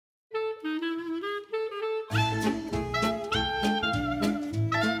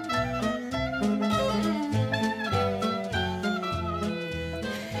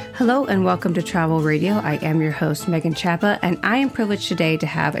Hello and welcome to Travel Radio. I am your host, Megan Chapa, and I am privileged today to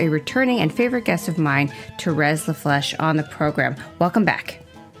have a returning and favorite guest of mine, Therese LaFlèche, on the program. Welcome back.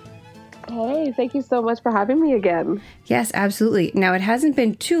 Hey, thank you so much for having me again. Yes, absolutely. Now, it hasn't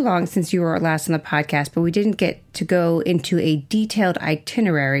been too long since you were last on the podcast, but we didn't get to go into a detailed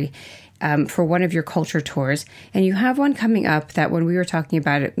itinerary for one of your culture tours. And you have one coming up that when we were talking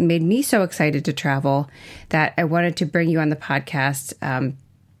about it made me so excited to travel that I wanted to bring you on the podcast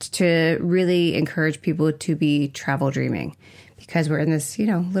to really encourage people to be travel dreaming, because we're in this,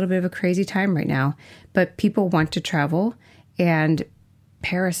 little bit of a crazy time right now, but people want to travel, and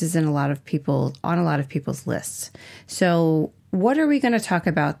Paris is on a lot of people's lists. So what are we going to talk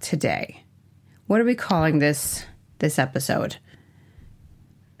about today? What are we calling this episode?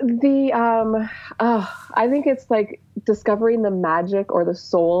 I think it's like discovering the magic or the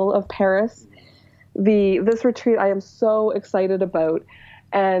soul of Paris. This retreat I am so excited about.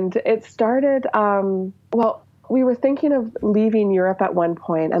 And it started, we were thinking of leaving Europe at one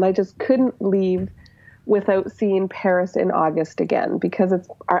point, and I just couldn't leave without seeing Paris in August again, because it's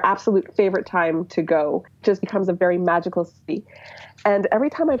our absolute favorite time to go. It just becomes a very magical city. And every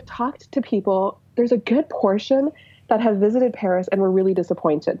time I've talked to people, there's a good portion that have visited Paris and were really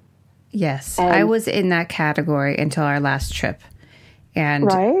disappointed. Yes, I was in that category until our last trip. And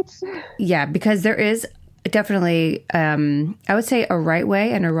right? Yeah, because there is definitely, I would say, a right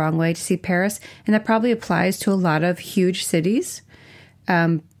way and a wrong way to see Paris. And that probably applies to a lot of huge cities.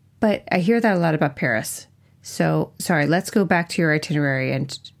 But I hear that a lot about Paris. So, sorry, let's go back to your itinerary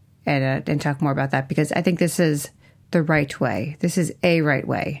and talk more about that, because I think this is the right way. This is a right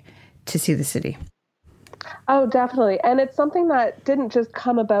way to see the city. Oh, definitely. And it's something that didn't just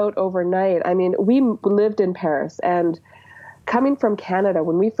come about overnight. I mean, we lived in Paris, and coming from Canada,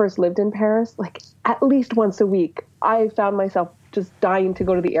 when we first lived in Paris, like at least once a week, I found myself just dying to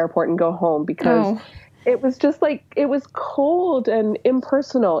go to the airport and go home, because it was just like, it was cold and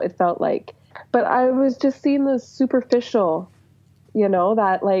impersonal, it felt like. But I was just seeing the superficial,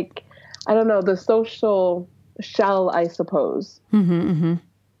 that like, I don't know, the social shell, I suppose. Mm-hmm, mm-hmm.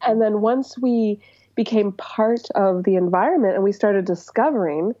 And then once we became part of the environment and we started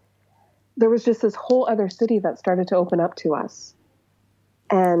discovering, there was just this whole other city that started to open up to us.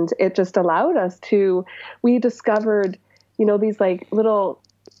 And it just allowed us we discovered, these like little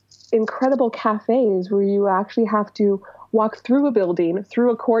incredible cafes where you actually have to walk through a building,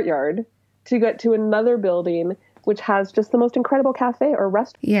 through a courtyard to get to another building, which has just the most incredible cafe or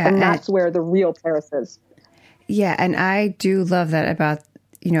restaurant. Yeah. And that's where the real Paris is. Yeah. And I do love that about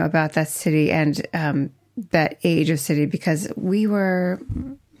that city and that age of city, because we were,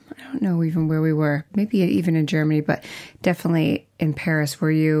 I don't know even where we were, maybe even in Germany, but definitely in Paris,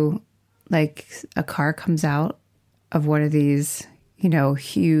 where you, like, a car comes out of one of these,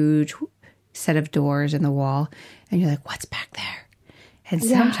 huge set of doors in the wall, and you're like, what's back there? And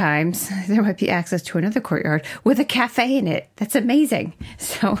sometimes there might be access to another courtyard with a cafe in it. That's amazing.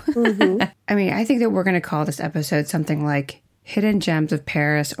 So, I mean, I think that we're going to call this episode something like Hidden Gems of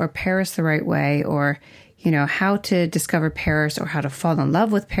Paris, or Paris the Right Way, or how to discover Paris, or how to fall in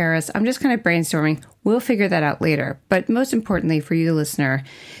love with Paris. I'm just kind of brainstorming. We'll figure that out later. But most importantly for you, the listener,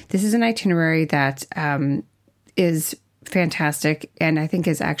 this is an itinerary that is fantastic, and I think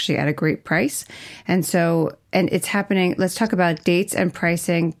is actually at a great price. And it's happening. Let's talk about dates and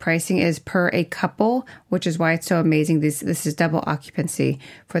pricing. Pricing is per a couple, which is why it's so amazing. This is double occupancy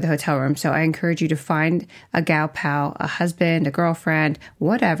for the hotel room. So I encourage you to find a gal pal, a husband, a girlfriend,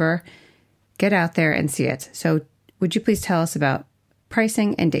 whatever. Get out there and see it. So would you please tell us about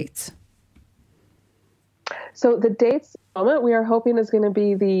pricing and dates? So the dates, we are hoping is going to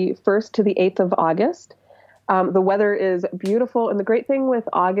be the 1st to the 8th of August. The weather is beautiful. And the great thing with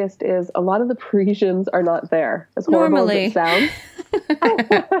August is a lot of the Parisians are not there. As horrible as it sounds.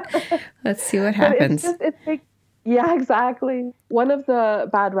 Let's see what happens. Yeah, exactly. One of the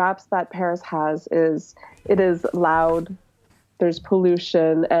bad raps that Paris has is it is loud. There's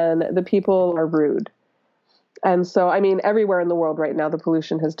pollution, and the people are rude. And so, I mean, everywhere in the world right now, the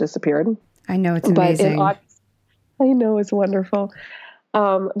pollution has disappeared. I know, it's amazing. I know, it's wonderful.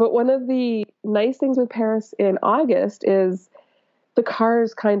 But one of the nice things with Paris in August is the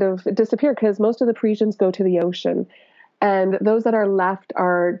cars kind of disappear, because most of the Parisians go to the ocean. And those that are left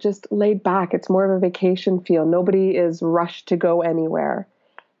are just laid back. It's more of a vacation feel. Nobody is rushed to go anywhere.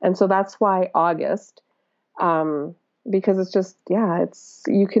 And so that's why August, because it's just,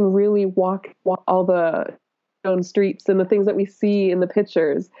 you can really walk all the stone streets and the things that we see in the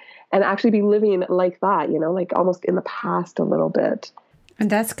pictures and actually be living like that, like almost in the past a little bit. And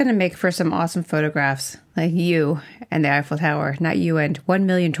that's going to make for some awesome photographs, like you and the Eiffel Tower, not you and 1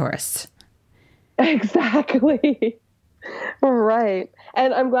 million tourists. Exactly. Right.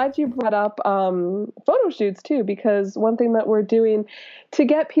 And I'm glad you brought up photo shoots too, because one thing that we're doing to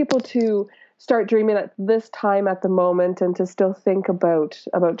get people to start dreaming at this time at the moment and to still think about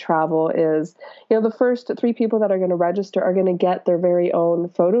travel is, the first 3 people that are going to register are going to get their very own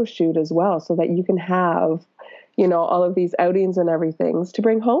photo shoot as well, so that you can have, all of these outings and everything to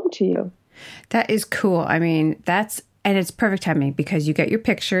bring home to you. That is cool. I mean, and it's perfect timing because you get your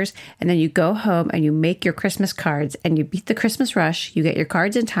pictures and then you go home and you make your Christmas cards and you beat the Christmas rush. You get your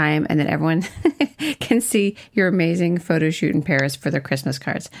cards in time and then everyone can see your amazing photo shoot in Paris for their Christmas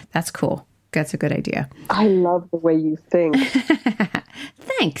cards. That's cool. That's a good idea. I love the way you think.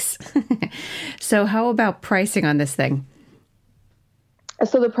 Thanks. So how about pricing on this thing?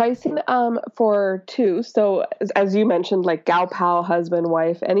 So the pricing for 2, so as you mentioned, like gal pal, husband,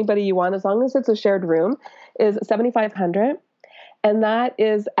 wife, anybody you want, as long as it's a shared room, is $7,500. And that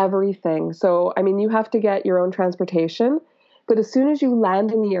is everything. So, I mean, you have to get your own transportation, but as soon as you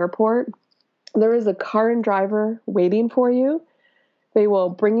land in the airport, there is a car and driver waiting for you. They will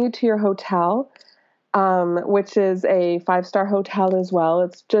bring you to your hotel, which is a 5-star hotel as well.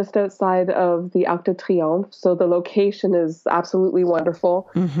 It's just outside of the Arc de Triomphe, so the location is absolutely wonderful.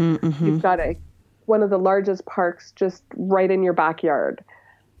 Mm-hmm, mm-hmm. You've got one of the largest parks just right in your backyard.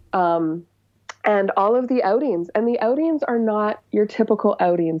 And all of the outings. And the outings are not your typical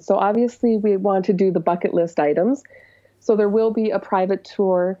outings. So obviously we want to do the bucket list items. So there will be a private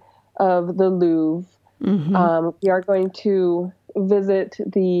tour of the Louvre. Mm-hmm. We are going to visit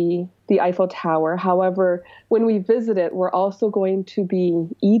the Eiffel Tower. However, when we visit it, we're also going to be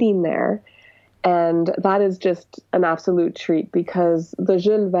eating there. And that is just an absolute treat because the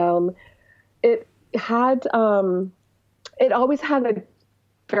Jules Verne, it always had a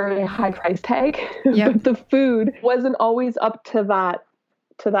very high price tag, yep. But the food wasn't always up to that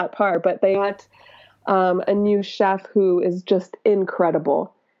par. But they got a new chef who is just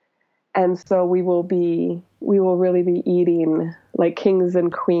incredible, and so we will really be eating like kings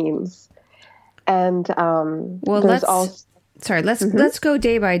and queens. And let's go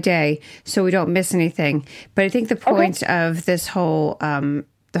day by day so we don't miss anything. But I think the point of this whole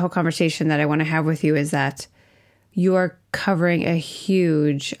the whole conversation that I want to have with you is that you are covering a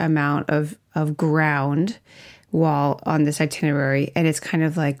huge amount of ground while on this itinerary. And it's kind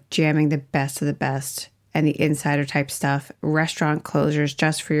of like jamming the best of the best and the insider type stuff, restaurant closures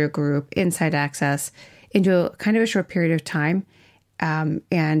just for your group, inside access into kind of a short period of time.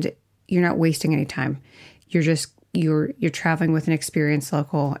 And you're not wasting any time. You're traveling with an experienced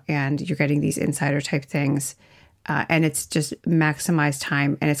local and you're getting these insider type things. And it's just maximized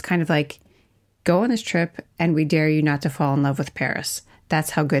time. And it's kind of like, go on this trip and we dare you not to fall in love with Paris.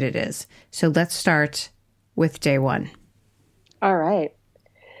 That's how good it is. So let's start with day 1. All right.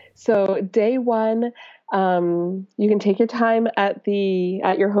 So day 1, you can take your time at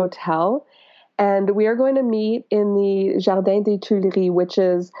your hotel, and we are going to meet in the Jardin des Tuileries, which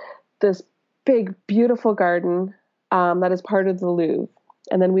is this big, beautiful garden that is part of the Louvre.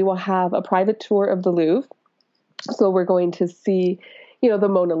 And then we will have a private tour of the Louvre. So we're going to see the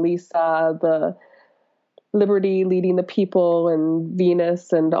Mona Lisa, the Liberty leading the people, and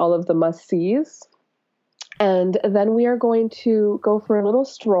Venus, and all of the must-sees. And then we are going to go for a little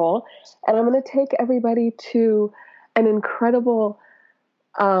stroll, and I'm going to take everybody to an incredible,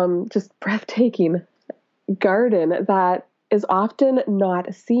 just breathtaking garden that is often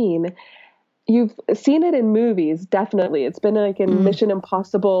not seen. You've seen it in movies, definitely. It's been like in Mission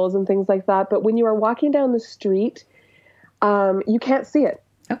Impossibles and things like that. But when you are walking down the street, you can't see it.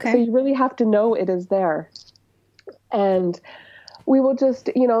 Okay. So you really have to know it is there. And we will just,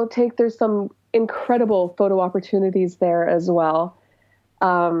 there's some incredible photo opportunities there as well.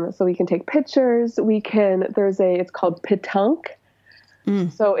 So we can take pictures. It's called pétanque.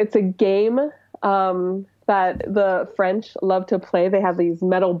 So it's a game that the French love to play. They have these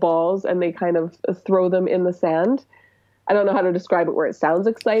metal balls and they kind of throw them in the sand. I don't know how to describe it where it sounds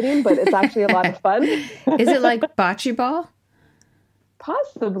exciting, but it's actually a lot of fun. Is it like bocce ball?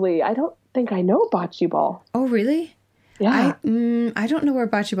 Possibly. I don't think I know bocce ball. Oh, really? Yeah. I don't know where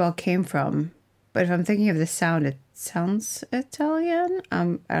bocce ball came from, but if I'm thinking of the sound, it sounds Italian.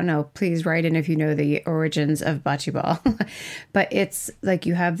 I don't know. Please write in if you know the origins of bocce ball. But it's like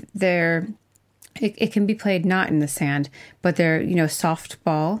you have it can be played not in the sand, but they're, soft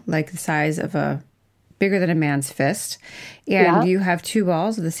ball, like the size of bigger than a man's fist. And you have 2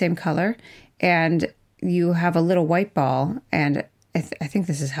 balls of the same color, and you have a little white ball, and I think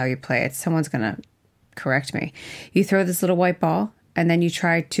this is how you play it. Someone's going to correct me. You throw this little white ball and then you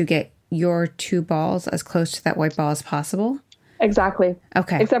try to get your two balls as close to that white ball as possible? Exactly.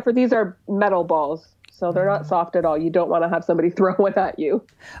 Okay. Except for these are metal balls, so they're not soft at all. You don't want to have somebody throw it at you.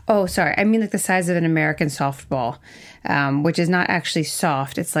 Oh, sorry. I mean like the size of an American softball, which is not actually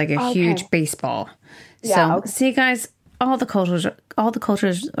soft. It's like a huge baseball. So see, guys, all the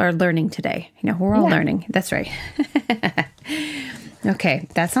cultures are learning today. You know, we're all learning. That's right. Okay,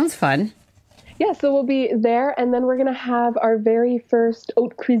 that sounds fun. Yeah, so we'll be there, and then we're going to have our very first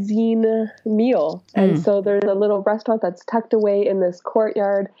haute cuisine meal. And so there's a little restaurant that's tucked away in this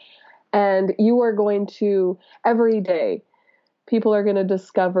courtyard, and you are going to, every day, people are going to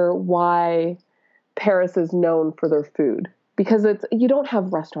discover why Paris is known for their food. Because you don't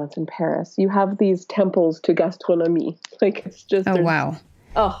have restaurants in Paris. You have these temples to gastronomie. Like, it's just... Oh, wow.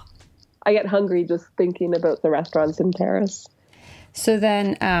 Oh, I get hungry just thinking about the restaurants in Paris. So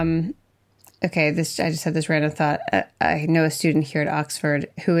then, okay, I just had this random thought. I know a student here at Oxford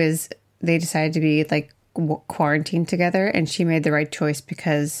they decided to be like quarantined together, and she made the right choice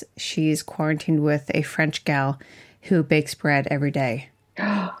because she's quarantined with a French gal who bakes bread every day.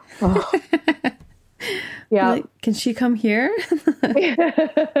 Oh. Yeah. Like, can she come here?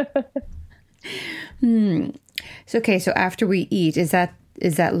 So, okay, so after we eat, is that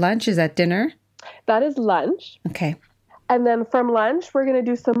lunch? Is that dinner? That is lunch. Okay. And then from lunch, we're going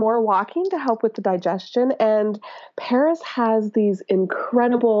to do some more walking to help with the digestion. And Paris has these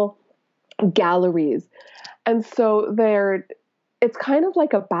incredible galleries. And so it's kind of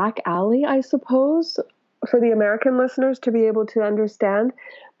like a back alley, I suppose, for the American listeners to be able to understand.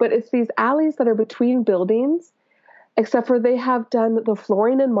 But it's these alleys that are between buildings, except for they have done the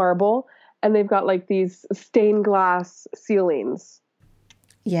flooring in marble, and they've got like these stained glass ceilings.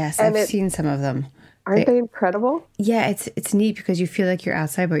 Yes, I've seen some of them. Aren't they incredible? Yeah, it's neat because you feel like you're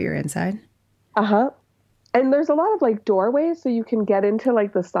outside, but you're inside. Uh-huh. And there's a lot of like doorways, so you can get into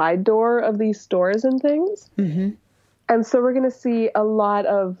like the side door of these stores and things. Mm-hmm. And so we're going to see a lot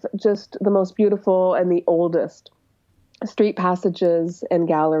of just the most beautiful and the oldest street passages and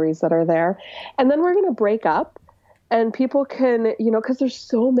galleries that are there. And then we're going to break up, and people can, because there's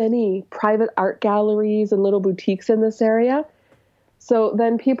so many private art galleries and little boutiques in this area. So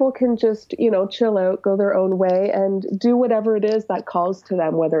then people can just, chill out, go their own way, and do whatever it is that calls to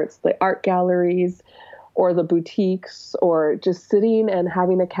them, whether it's the art galleries or the boutiques or just sitting and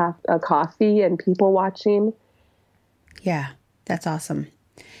having a coffee and people watching. Yeah, that's awesome.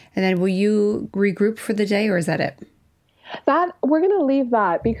 And then will you regroup for the day, or is that it? That we're going to leave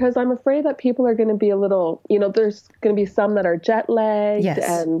that because I'm afraid that people are going to be a little, there's going to be some that are jet lagged.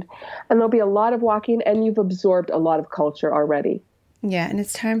 Yes. and there'll be a lot of walking, and you've absorbed a lot of culture already. Yeah, and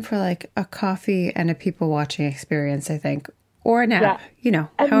it's time for like a coffee and a people watching experience, I think, or a nap,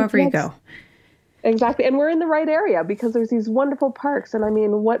 however you go. Exactly. And we're in the right area because there's these wonderful parks. And I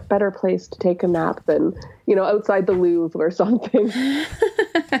mean, what better place to take a nap than, outside the Louvre or something?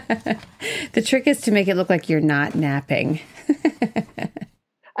 The trick is to make it look like you're not napping.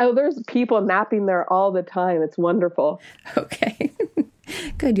 Oh, there's people napping there all the time. It's wonderful. Okay.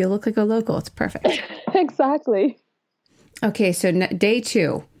 Good. You'll look like a local. It's perfect. Exactly. Okay. So day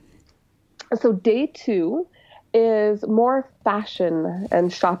 2. So day 2 is more fashion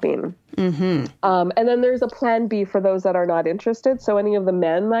and shopping. Mm-hmm. And then there's a plan B for those that are not interested. So any of the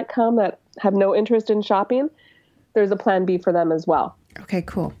men that come that have no interest in shopping, there's a plan B for them as well. Okay,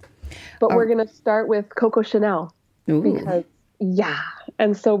 cool. But we're going to start with Coco Chanel. Ooh. Because,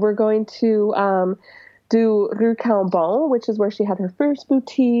 and so we're going to do Rue Cambon, which is where she had her first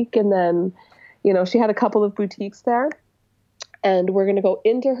boutique. And then, she had a couple of boutiques there. And we're going to go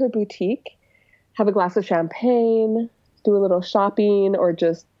into her boutique, have a glass of champagne, do a little shopping or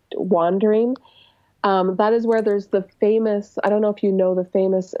just wandering. That is where there's the famous, I don't know if you know the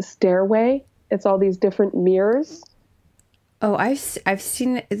famous stairway. It's all these different mirrors. Oh, I've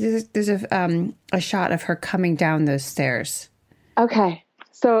seen, there's a shot of her coming down those stairs. Okay.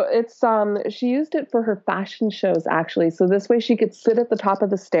 So it's, she used it for her fashion shows actually. So this way she could sit at the top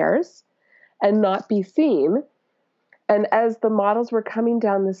of the stairs and not be seen. And as the models were coming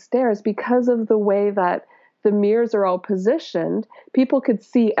down the stairs, because of the way that the mirrors are all positioned, people could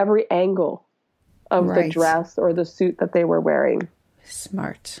see every angle of the dress or the suit that they were wearing.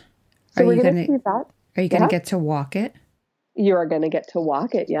 Smart. So we're going to see that. Are you going to get to walk it? You are going to get to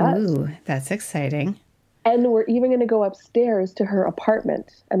walk it, yes. Ooh, that's exciting. And we're even going to go upstairs to her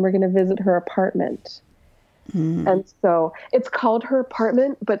apartment, and we're going to visit her apartment. Mm. And so it's called her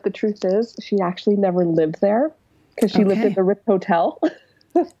apartment, but the truth is she actually never lived there because she lived at the Ritz Hotel.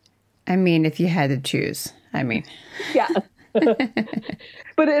 I mean, if you had to choose, Yeah.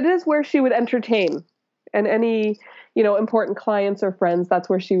 But it is where she would entertain. And any, important clients or friends, that's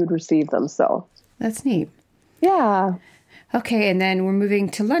where she would receive them. So That's neat. yeah. Okay, and then we're moving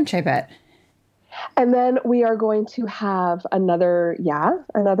to lunch, I bet. And then we are going to have another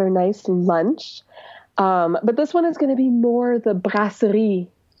nice lunch. But this one is going to be more the brasserie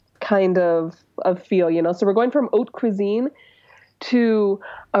kind of feel. So we're going from haute cuisine to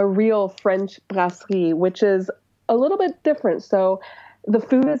a real French brasserie, which is a little bit different. So the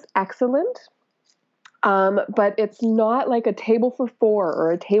food is excellent, but it's not like a table for four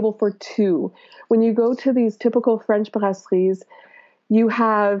or a table for two. When you go to these typical French brasseries, you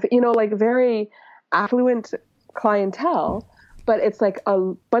have, like very affluent clientele, but it's like a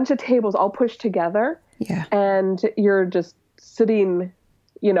bunch of tables all pushed together. Yeah. And you're just sitting,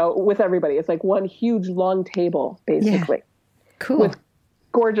 with everybody. It's like one huge long table, basically. Yeah. Cool. With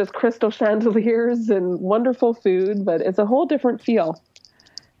gorgeous crystal chandeliers and wonderful food, but it's a whole different feel.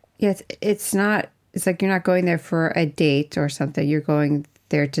 Yeah, it's like you're not going there for a date or something. You're going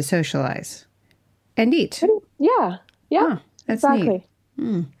there to socialize and eat. Yeah. Huh, that's exactly.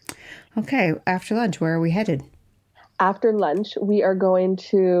 neat. Okay, after lunch, where are we headed? After lunch, we are going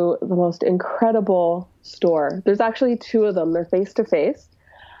to the most incredible store. There's actually two of them. They're face to face.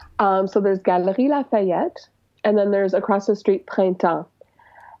 So there's Galerie Lafayette, and then there's across the street Printemps.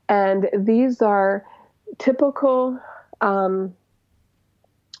 And these are typical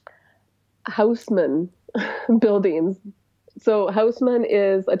Haussmann buildings. So Haussmann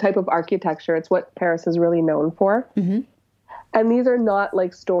is a type of architecture. It's what Paris is really known for. Mm-hmm. And these are not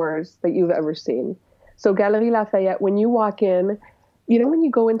like stores that you've ever seen. So Galerie Lafayette, when you walk in, when you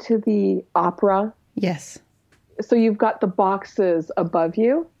go into the opera? Yes. So you've got the boxes above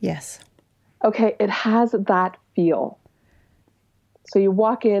you. Yes. Okay, it has that feel. So you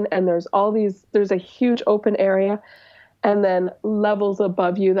walk in and there's a huge open area and then levels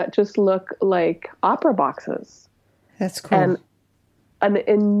above you that just look like opera boxes. That's cool. And an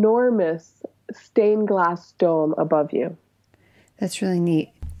enormous stained glass dome above you. That's really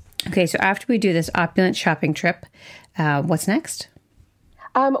neat. Okay, so after we do this opulent shopping trip, what's next?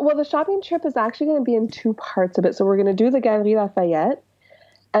 Well, the shopping trip is actually going to be in two parts of it. So we're going to do the Galerie Lafayette,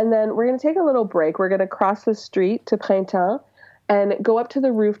 and then we're going to take a little break. We're going to cross the street to Printemps and go up to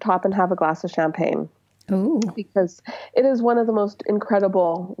the rooftop and have a glass of champagne. Oh, Because it is one of the most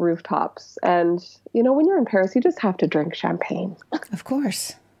incredible rooftops. And, when you're in Paris, you just have to drink champagne. of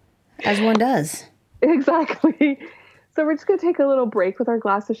course, as one does. Exactly. So we're just going to take a little break with our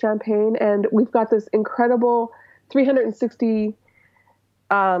glass of champagne, and we've got this incredible 360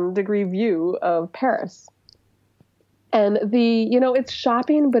 degree view of Paris. And it's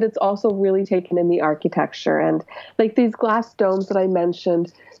shopping, but it's also really taken in the architecture. And like these glass domes that I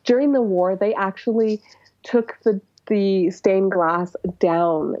mentioned, during the war, they actually took the stained glass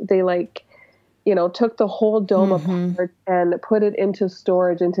down. They took the whole dome apart and put it into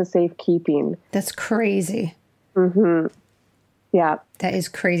storage, into safekeeping. That's crazy. Mm-hmm. Yeah. That is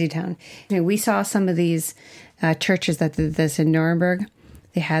crazy town. We saw some of these churches that did this in Nuremberg.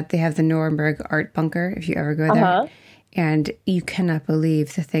 They have the Nuremberg Art Bunker, if you ever go there. Uh-huh. And you cannot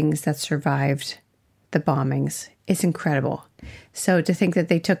believe the things that survived the bombings. It's incredible. So to think that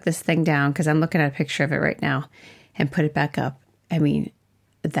they took this thing down, because I'm looking at a picture of it right now, and put it back up, I mean,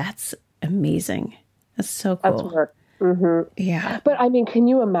 that's amazing. That's so cool. That's work. Mm-hmm. Yeah. But I mean, can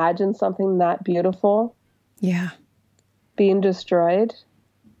you imagine something that beautiful Yeah. being destroyed?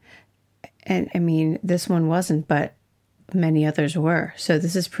 And I mean, this one wasn't, but many others were. So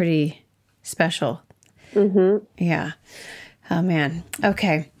this is pretty special. Mm-hmm. Yeah. Oh, man.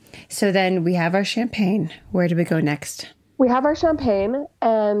 Okay. So then we have our champagne. Where do we go next? We have our champagne,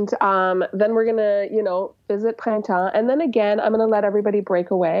 and then we're going to, visit Printemps. And then again, I'm going to let everybody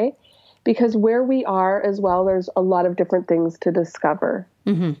break away, because where we are as well, there's a lot of different things to discover.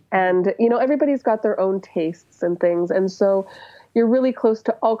 Mm-hmm. And, everybody's got their own tastes and things. And so you're really close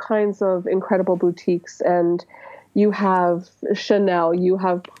to all kinds of incredible boutiques, and you have Chanel, you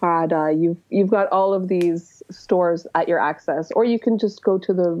have Prada, you've got all of these stores at your access, or you can just go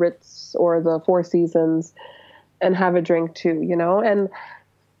to the Ritz or the Four Seasons and have a drink too, And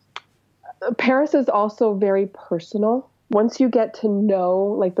Paris is also very personal once you get to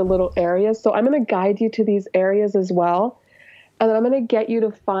know like the little areas. So I'm going to guide you to these areas as well. And then I'm going to get you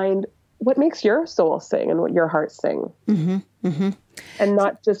to find what makes your soul sing and what your heart sing. Mm-hmm. Mm-hmm. And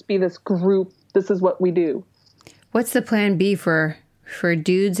not just be this group, this is what we do. What's the plan B for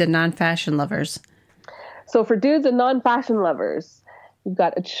dudes and non-fashion lovers? So for dudes and non-fashion lovers, you've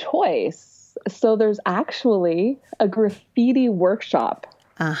got a choice. So there's actually a graffiti workshop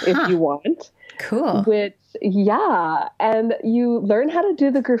if you want. Cool. And you learn how to do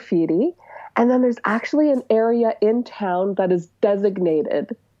the graffiti, And then there's actually an area in town that is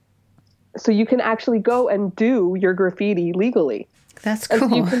designated. So you can actually go and do your graffiti legally. That's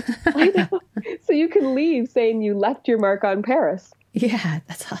cool. I know. So you can leave saying you left your mark on Paris. Yeah,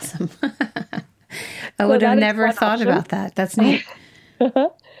 that's awesome. I would have never thought about that. That's neat.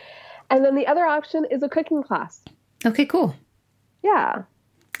 And then the other option is a cooking class. Okay, cool. Yeah.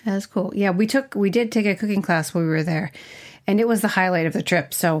 That's cool. Yeah, we did take a cooking class when we were there, and it was the highlight of the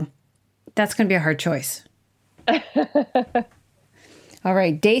trip. So that's going to be a hard choice. All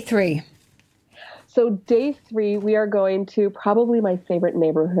right, day 3. So day 3, we are going to probably my favorite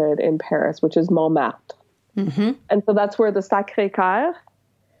neighborhood in Paris, which is Montmartre. Mm-hmm. And so that's where the Sacré-Cœur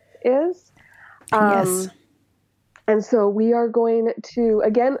is. Yes. And so we are going to,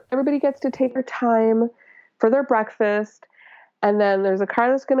 again, everybody gets to take their time for their breakfast. And then there's a car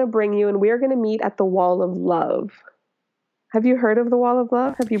that's going to bring you, and we are going to meet at the Wall of Love. Have you heard of the Wall of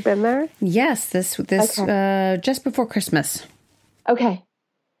Love? Have you been there? Yes, this okay. Just before Christmas. Okay.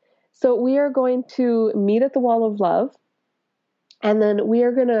 So we are going to meet at the Wall of Love, and then we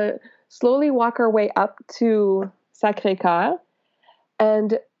are going to slowly walk our way up to Sacré-Cœur,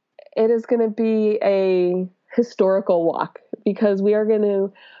 and it is going to be a historical walk because we are going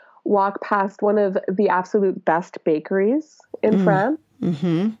to walk past one of the absolute best bakeries in France.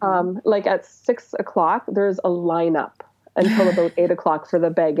 Mm-hmm. Like at 6 o'clock, there's a lineup until about 8 o'clock for the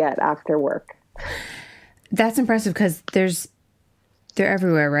baguette after work. That's impressive because they're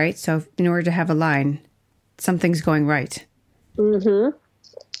everywhere, right? So in order to have a line, something's going right. Mm-hmm.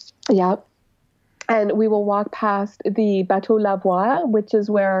 Yep. And we will walk past the Bateau Lavoir, which is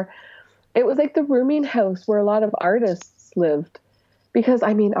where it was like the rooming house where a lot of artists lived. Because,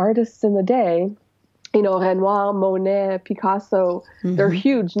 I mean, artists in the day, you know, Renoir, Monet, Picasso, they're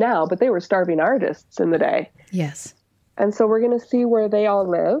huge now, but they were starving artists in the day. Yes. And so we're going to see where they all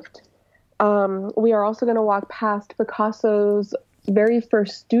lived. We are also going to walk past Picasso's very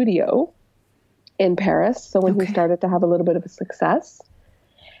first studio in Paris. So when he started to have a little bit of a success.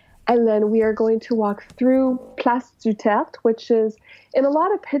 And then we are going to walk through Place du Tertre, which is, in a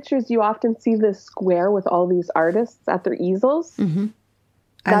lot of pictures, you often see this square with all these artists at their easels. Mm-hmm.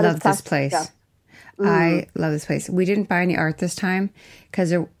 I love this place. I love this place. We didn't buy any art this time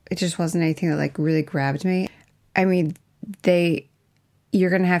because it just wasn't anything that like really grabbed me. I mean, you're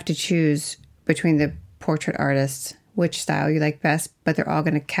going to have to choose between the portrait artists, which style you like best, but they're all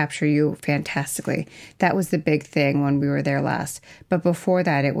going to capture you fantastically. That was the big thing when we were there last. But before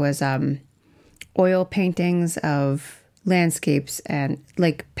that, it was oil paintings of landscapes and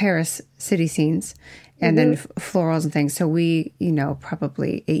like Paris city scenes, and then florals and things. So we,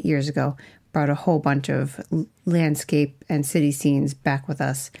 probably 8 years ago, brought a whole bunch of landscape and city scenes back with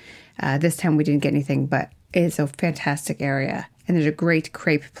us. This time we didn't get anything, but it's a fantastic area. And there's a great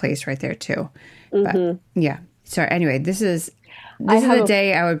crepe place right there too. But yeah. So anyway, this is the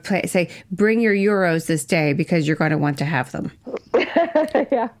day I would say, bring your euros this day because you're going to want to have them.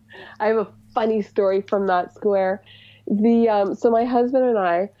 Yeah. I have a funny story from that square. So my husband and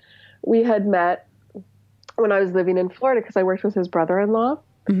I, we had met when I was living in Florida because I worked with his brother-in-law.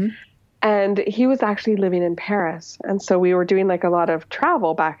 Mm-hmm. And he was actually living in Paris. And so we were doing like a lot of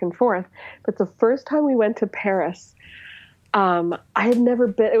travel back and forth. But the first time we went to Paris, I had never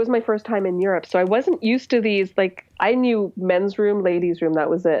been, it was my first time in Europe. So I wasn't used to these, like I knew men's room, ladies' room. That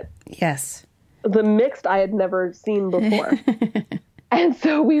was it. Yes. The mixed I had never seen before. And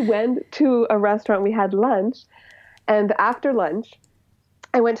so we went to a restaurant, we had lunch. And after lunch,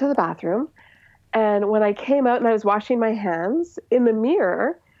 I went to the bathroom. And when I came out and I was washing my hands in the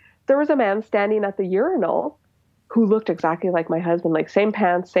mirror, there was a man standing at the urinal who looked exactly like my husband, like same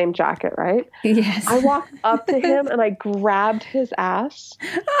pants, same jacket, right? Yes. I walked up to him and I grabbed his ass.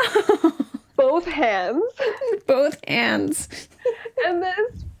 Both hands. Both hands. And then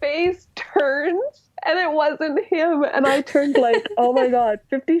his face turns and it wasn't him. And I turned like, oh my God,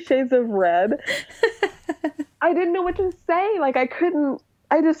 50 Shades of Red. I didn't know what to say. Like I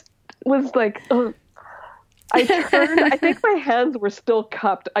just was like, I turned, I think my hands were still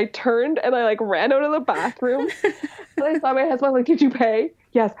cupped. I turned and I like ran out of the bathroom and I saw my husband. I was like, did you pay?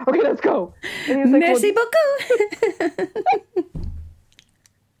 Yes. Okay, let's go. And he was like, merci beaucoup.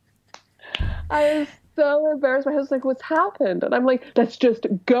 I was so embarrassed. My husband's like, what's happened? And I'm like, let's just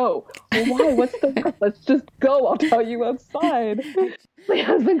go. Well, why? What's the, let's just go. I'll tell you outside. My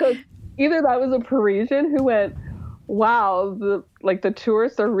husband goes, either that was a Parisian who went, wow, the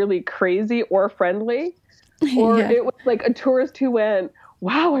tourists are really crazy or friendly. Or it was like a tourist who went,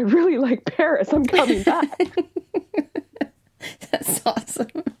 wow, I really like Paris. I'm coming back. That's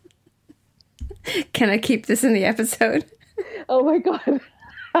awesome. Can I keep this in the episode? Oh my God.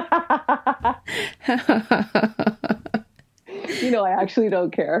 You know, I actually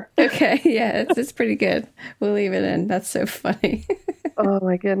don't care. Okay, yeah, it's pretty good. We'll leave it in. That's so funny. Oh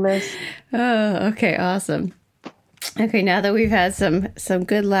my goodness. Oh, okay, awesome. Okay, now that we've had some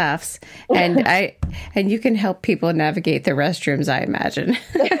good laughs, and you can help people navigate the restrooms, I imagine.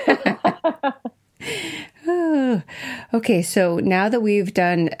 Oh, okay, so now that we've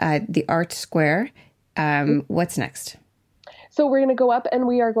done the art square, what's next? So we're going to go up and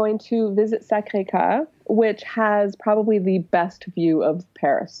we are going to visit Sacré-Cœur, which has probably the best view of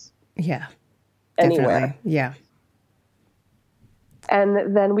Paris. Yeah, anywhere. Definitely. Yeah.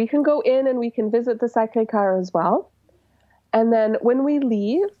 And then we can go in and we can visit the Sacré-Cœur as well. And then when we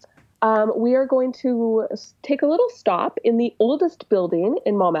leave, we are going to take a little stop in the oldest building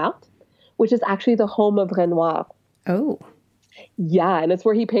in Montmartre, which is actually the home of Renoir. Oh. Yeah, and it's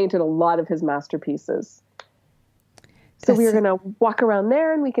where he painted a lot of his masterpieces. So we are going to walk around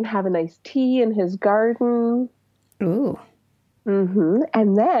there and we can have a nice tea in his garden. Ooh. Mm-hmm.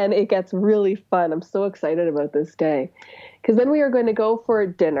 And then it gets really fun. I'm so excited about this day. Because then we are going to go for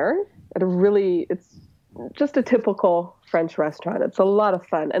dinner at it's just a typical French restaurant. It's a lot of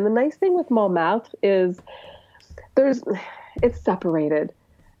fun. And the nice thing with Montmartre is it's separated.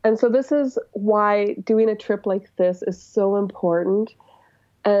 And so this is why doing a trip like this is so important.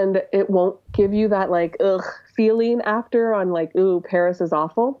 And it won't give you that like, ugh, feeling after on like, ooh, Paris is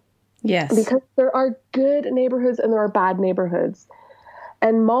awful. Yes. Because there are good neighborhoods and there are bad neighborhoods.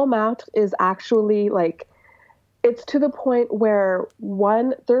 And Montmartre is actually like, it's to the point where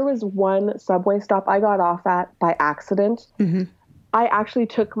there was one subway stop I got off at by accident. Mm-hmm. I actually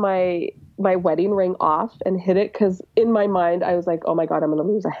took my wedding ring off and hid it because in my mind I was like, oh my God, I'm going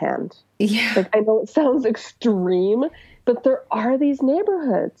to lose a hand. Yeah. Like, I know it sounds extreme, but there are these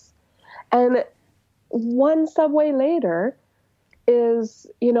neighborhoods. And one subway later is,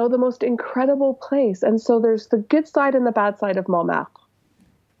 you know, the most incredible place. And so there's the good side and the bad side of Montmartre.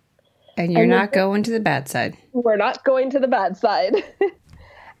 And you're not going to the bad side. We're not going to the bad side.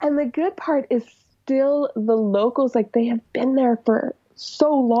 And the good part is still the locals, like they have been there for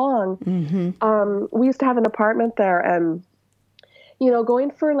so long. Mm-hmm. We used to have an apartment there and, you know,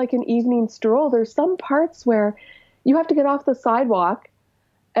 going for like an evening stroll, there's some parts where you have to get off the sidewalk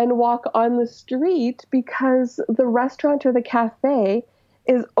and walk on the street because the restaurant or the cafe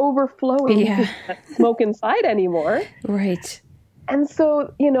is overflowing. Yeah. You can't smoke inside anymore. Right. And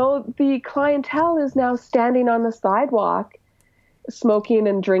so, you know, the clientele is now standing on the sidewalk, smoking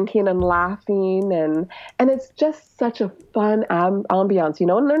and drinking and laughing. And it's just such a fun ambiance, you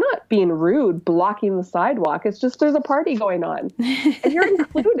know, and they're not being rude, blocking the sidewalk. It's just there's a party going on and you're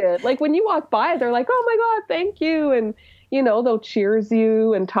included. Like when you walk by, they're like, oh my God, thank you. And, you know, they'll cheers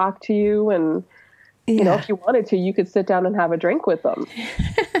you and talk to you. And, you know, if you wanted to, you could sit down and have a drink with them.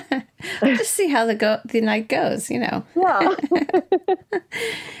 Just see how the night goes, you know. Yeah.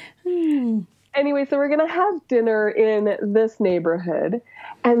 Anyway, so we're going to have dinner in this neighborhood,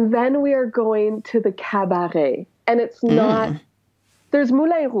 and then we are going to the cabaret. And it's not, there's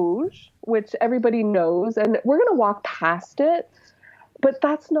Moulin Rouge, which everybody knows, and we're going to walk past it, but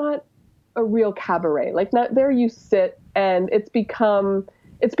that's not a real cabaret. Like, not there you sit, and it's become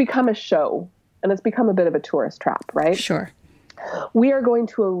a show, and it's become a bit of a tourist trap, right? Sure. We are going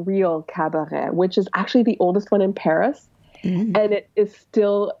to a real cabaret, which is actually the oldest one in Paris. Mm-hmm. And it is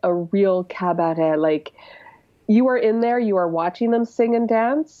still a real cabaret. Like, you are in there, you are watching them sing and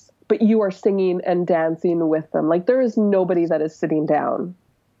dance, but you are singing and dancing with them. Like, there is nobody that is sitting down.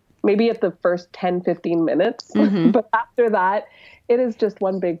 Maybe at the first 10, 15 minutes. Mm-hmm. But after that, it is just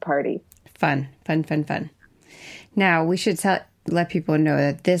one big party. Fun. Now, we should let people know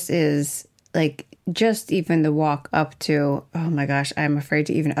that this is, like, just even the walk up to, oh my gosh, I'm afraid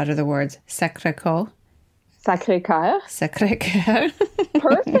to even utter the words, Sacré-Cœur. Sacré-Cœur. Sacré-Cœur.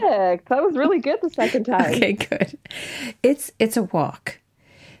 Perfect. That was really good the second time. Okay, good. It's a walk.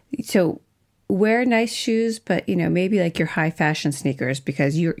 So wear nice shoes, but, you know, maybe like your high fashion sneakers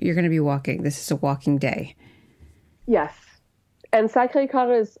because you're going to be walking. This is a walking day. Yes. And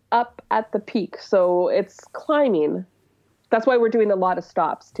Sacré-Cœur is up at the peak, so it's climbing. That's why we're doing a lot of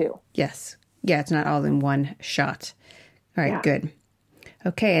stops too. Yes. Yeah, it's not all in one shot. All right, good.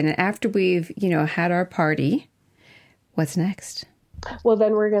 Okay, and then after we've, you know, had our party, what's next? Well,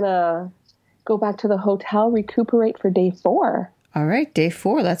 then we're going to go back to the hotel, recuperate for day 4. All right, day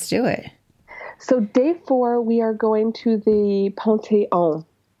 4, let's do it. So day 4, we are going to the Panthéon,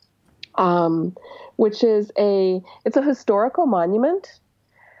 which is it's a historical monument,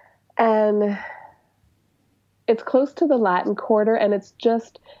 and it's close to the Latin Quarter, and it's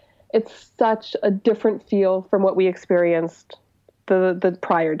such a different feel from what we experienced the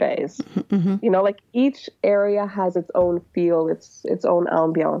prior days. You know, like each area has its own feel, its own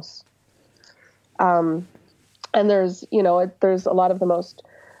ambiance. And there's, you know, there's a lot of the most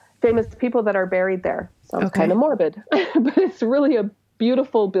famous people that are buried there. Sounds kind of morbid, but it's really a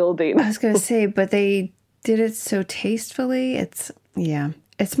beautiful building. I was going to say, but they did it so tastefully. It's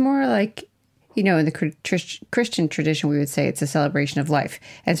more like, you know, in the Christian tradition, we would say it's a celebration of life.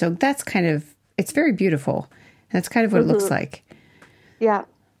 And so that's kind of, it's very beautiful. And that's kind of what it looks like. Yeah.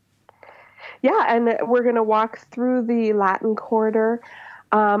 Yeah. And we're going to walk through the Latin Quarter.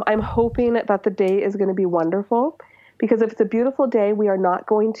 I'm hoping that the day is going to be wonderful, because if it's a beautiful day, we are not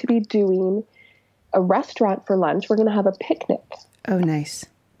going to be doing a restaurant for lunch. We're going to have a picnic. Oh, nice.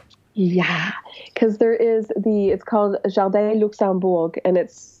 Yeah. Because there is it's called Jardin Luxembourg, and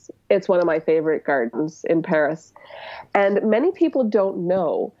it's one of my favorite gardens in Paris. And many people don't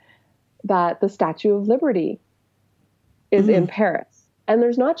know that the Statue of Liberty is in Paris. And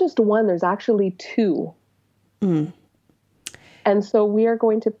there's not just one, there's actually two. And so we are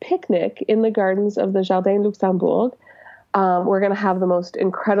going to picnic in the gardens of the Jardin Luxembourg. We're going to have the most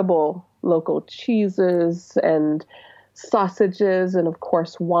incredible local cheeses and sausages and, of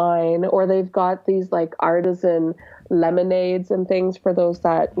course, wine. Or they've got these like artisan lemonades and things for those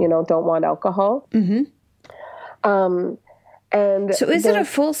that, you know, don't want alcohol. And so is it a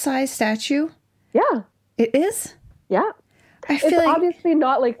full-size statue? Yeah. It is? Yeah. I feel it's obviously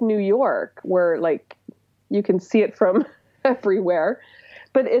not like New York, where like you can see it from everywhere,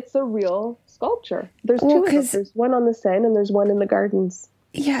 but it's a real sculpture. There's two of them. There's one on the Seine and there's one in the gardens.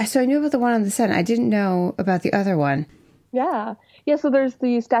 Yeah, so I knew about the one on the Seine. I didn't know about the other one. Yeah. So there's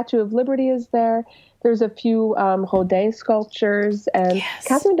the Statue of Liberty is there. There's a few Rodin sculptures, and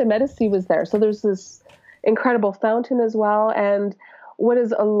Catherine de Medici was there. So there's this incredible fountain as well. And what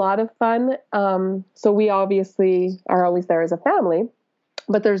is a lot of fun, so we obviously are always there as a family,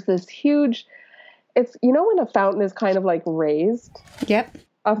 but there's this huge, it's, you know, when a fountain is kind of like raised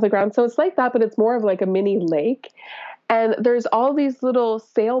off the ground. So it's like that, but it's more of like a mini lake. And there's all these little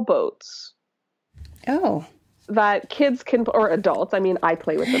sailboats. Oh. That kids can, or adults, I mean, I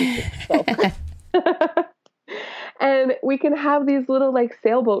play with them too. So. And we can have these little like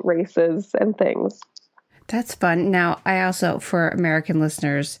sailboat races and things. That's fun. Now, I also, for American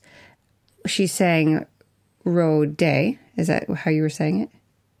listeners, she's saying Rodin. Is that how you were saying it?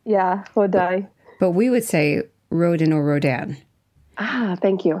 Yeah, Rodin. But we would say Rodin or Rodin. Ah,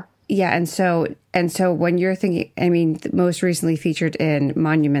 thank you. Yeah, and so when you're thinking, I mean, most recently featured in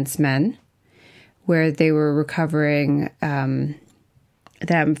Monuments Men, where they were recovering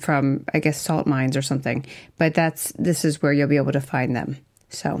them from, I guess, salt mines or something. But this is where you'll be able to find them.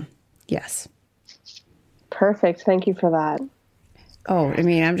 So, yes. Perfect. Thank you for that. Oh, I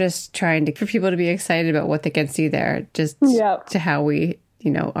mean, I'm just trying for people to be excited about what they can see there, just to how we,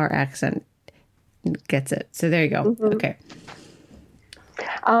 you know, our accent gets it. So there you go. Okay.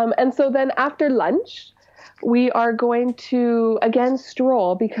 And so then after lunch, we are going to, again,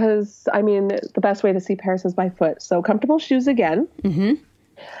 stroll, because, I mean, the best way to see Paris is by foot. So comfortable shoes again.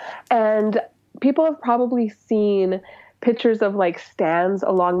 And people have probably seen pictures of like stands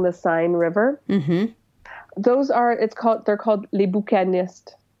along the Seine River. They're called les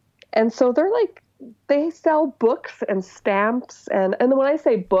bouquinistes. And so they sell books and stamps. And when I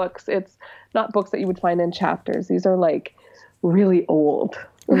say books, it's not books that you would find in chapters. These are like really old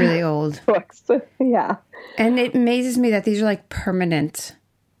books. Yeah. And it amazes me that these are like permanent,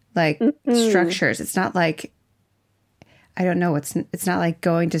 like structures. It's not like, I don't know. It's not like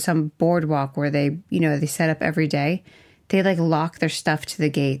going to some boardwalk where they set up every day. They like lock their stuff to the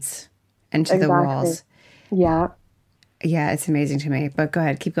gates and to the walls. Yeah. Yeah, it's amazing to me. But go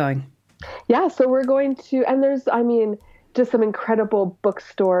ahead, keep going. Yeah, so we're going to, and there's, I mean, just some incredible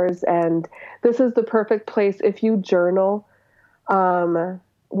bookstores, and this is the perfect place if you journal,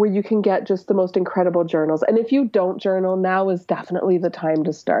 where you can get just the most incredible journals. And if you don't journal, now is definitely the time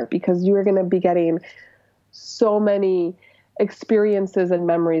to start, because you are going to be getting so many experiences and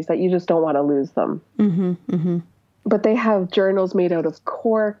memories that you just don't want to lose them. But they have journals made out of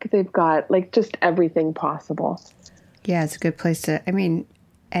cork. They've got like just everything possible. Yeah, it's a good place to, I mean,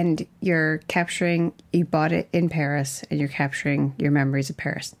 and you bought it in Paris, and you're capturing your memories of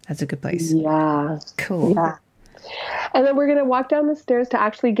Paris. That's a good place. Yeah. Cool. Yeah. And then we're going to walk down the stairs to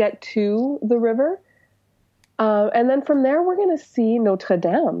actually get to the river. And then from there, we're going to see Notre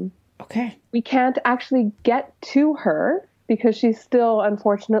Dame. Okay. We can't actually get to her because she's still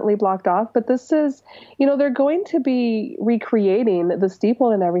unfortunately blocked off. But this is, they're going to be recreating the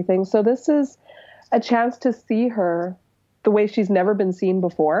steeple and everything. So this is a chance to see her the way she's never been seen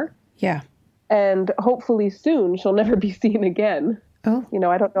before. Yeah. And hopefully soon she'll never be seen again. Oh, You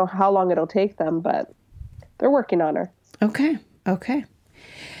know, I don't know how long it'll take them, but they're working on her. okay. Okay.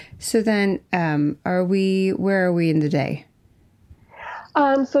 So then, where are we in the day?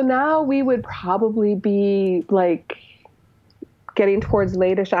 So now we would probably be like getting towards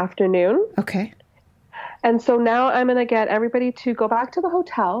late-ish afternoon. Okay. And so now I'm going to get everybody to go back to the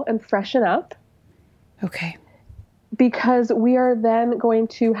hotel and freshen up, Okay. because we are then going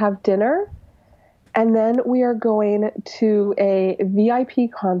to have dinner, and then we are going to a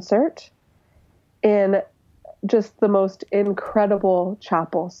VIP concert in just the most incredible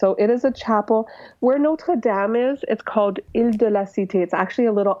chapel. So it is a chapel where Notre Dame is. It's called Île de la Cité. It's actually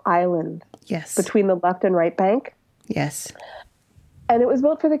a little island Yes. between the left and right bank. Yes. And it was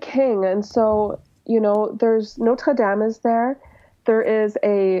built for the king. And so, you know, there's Notre Dame is there. There is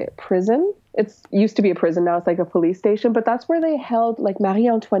a prison. It's used to be a prison. Now it's like a police station. But that's where they held like Marie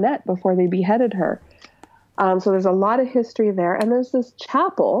Antoinette before they beheaded her. So there's a lot of history there. And there's this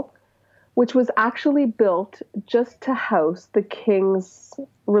chapel, which was actually built just to house the king's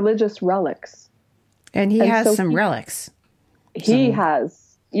religious relics. And he And has so some relics. He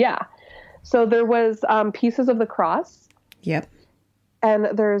has, yeah. So there was pieces of the cross, Yep. and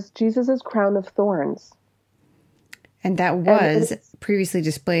there's Jesus's crown of thorns. And that And was it's- previously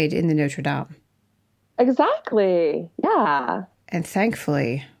displayed in the Notre Dame. Exactly. Yeah. And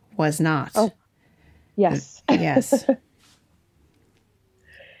thankfully was not. Oh. Yes. Yes.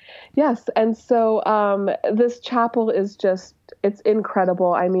 Yes. And so this chapel is just, it's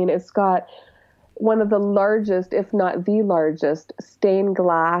incredible. I mean, it's got one of the largest, if not the largest, stained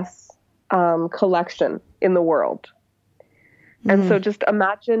glass collection in the world. And so just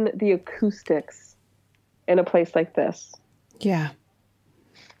imagine the acoustics in a place like this. Yeah.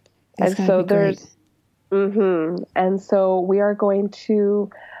 And It's so gotta be great. there's, and so we are going to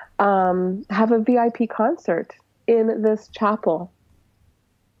have a VIP concert in this chapel.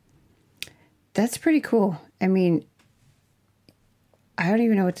 That's pretty cool. I mean, I don't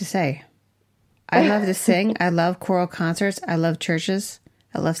even know what to say. I love to sing. I love choral concerts. I love churches.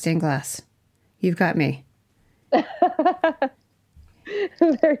 I love stained glass. You've got me.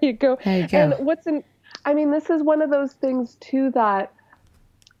 There you go. There you go. And I mean, this is one of those things too that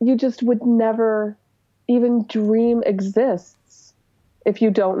you just would never even dream exists if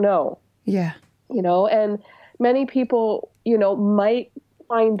you don't know, Yeah. you know, and many people, you know, might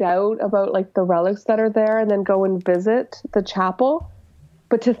find out about like the relics that are there and then go and visit the chapel,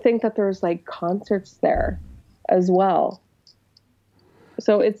 but to think that there's like concerts there as well.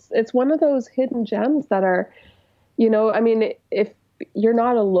 So it's one of those hidden gems that are, you know, I mean, if you're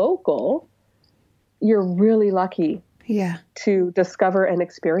not a local, you're really lucky Yeah. to discover and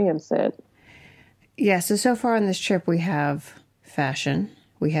experience it. Yeah. So far on this trip, we have fashion,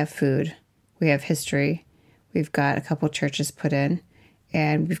 we have food, we have history, we've got a couple churches put in,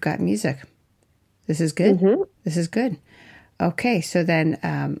 and we've got music. This is good. This is good. Okay. So then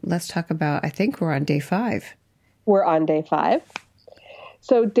let's talk about, I think we're on day 5. We're on day 5.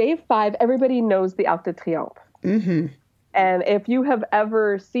 So day 5, everybody knows the Arc de Triomphe. Mm-hmm. And if you have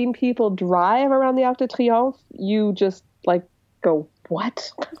ever seen people drive around the Arc de Triomphe, you just like go,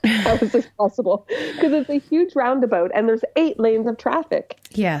 what? How is this possible? Because it's a huge roundabout and there's 8 lanes of traffic.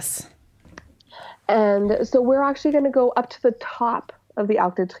 Yes. And so we're actually going to go up to the top of the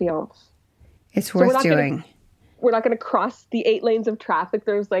Arc de Triomphe. It's we're worth not gonna- doing. We're not going to cross the 8 lanes of traffic.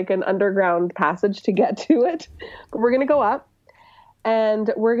 There's like an underground passage to get to it. But we're going to go up.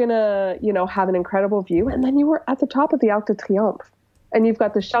 And we're going to, you know, have an incredible view. And then you were at the top of the Arc de Triomphe. And you've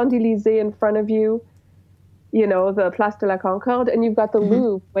got the Champs-Élysées in front of you, you know, the Place de la Concorde, and you've got the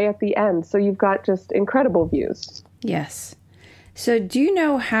Louvre way at the end. So you've got just incredible views. Yes. So do you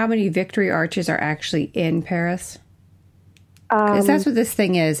know how many Victory Arches are actually in Paris? Because that's what this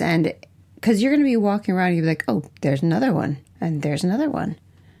thing is. And because you're going to be walking around, you'll be like, oh, there's another one. And there's another one.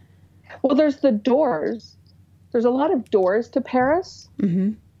 Well, there's the doors. There's a lot of doors to Paris.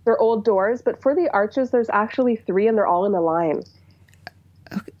 Mm-hmm. They're old doors. But for the arches, there's actually 3, and they're all in a line.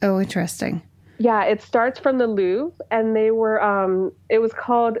 Oh, interesting. Yeah, it starts from the Louvre, and they were, it was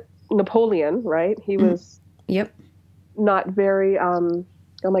called Napoleon, right? He was Yep. not very, oh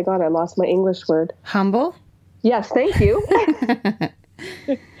my God, I lost my English word. Humble? Yes, thank you.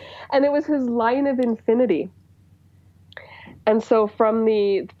 And it was his line of infinity. And so from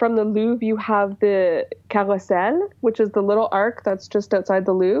the Louvre, you have the Carrousel, which is the little arc that's just outside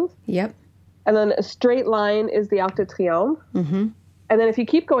the Louvre. Yep. And then a straight line is the Arc de Triomphe. Mm-hmm. And then if you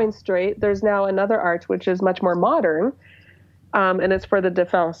keep going straight, there's now another arch, which is much more modern, and it's for the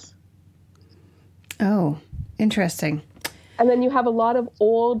Défense. Oh, interesting. And then you have a lot of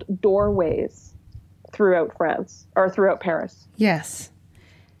old doorways throughout France or throughout Paris. Yes.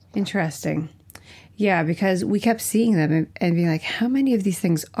 Interesting. Yeah, because we kept seeing them and being like, how many of these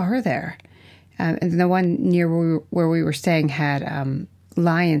things are there? And the one near where we were staying had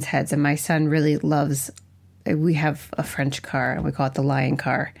lion's heads, and my son really loves. We have a French car, and we call it the lion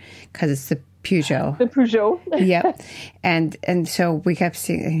car because it's the Peugeot. The Peugeot. Yep. And so we kept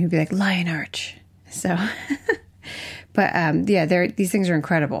seeing, and he'd be like, Lion Arch. So, but yeah, these things are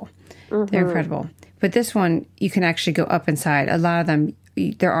incredible. Mm-hmm. They're incredible. But this one, you can actually go up inside. A lot of them,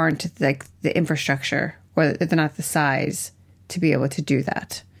 there aren't like the infrastructure, or they're not the size to be able to do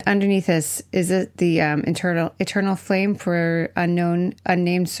that. Underneath this, is it the eternal flame for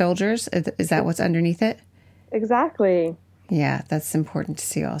unnamed soldiers? Is that what's underneath it? Exactly. Yeah, that's important to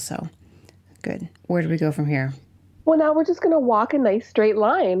see also. Good. Where do we go from here? Well, now we're just going to walk a nice straight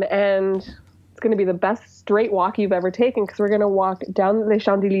line, and it's going to be the best straight walk you've ever taken because we're going to walk down the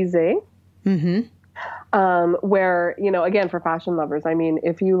Champs-Élysées. Mm-hmm. Where, again, for fashion lovers, I mean,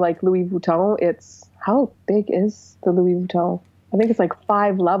 if you like Louis Vuitton, how big is the Louis Vuitton? I think it's like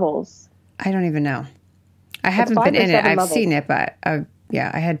 5 levels. I don't even know. I haven't been in it. I've seen it, but I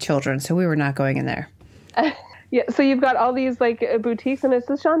had children, so we were not going in there. Yeah, so you've got all these like boutiques, and it's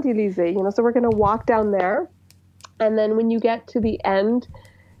the Champs-Élysées, so we're going to walk down there. And then when you get to the end,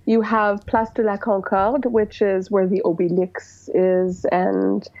 you have Place de la Concorde, which is where the Obélix is,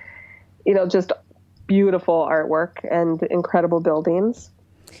 and, just beautiful artwork and incredible buildings.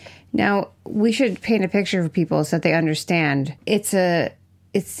 Now, we should paint a picture for people so that they understand.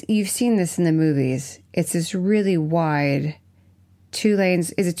 You've seen this in the movies. It's this really wide 2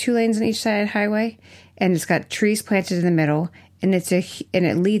 lanes. Is it 2 lanes on each side highway? And it's got trees planted in the middle, and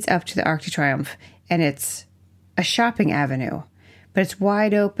it leads up to the Arc de Triomphe, and it's a shopping avenue, but it's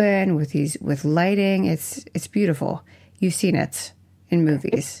wide open with lighting. It's beautiful. You've seen it in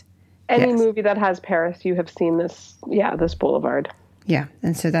movies. Any movie that has Paris, you have seen this. Yeah, this boulevard. Yeah,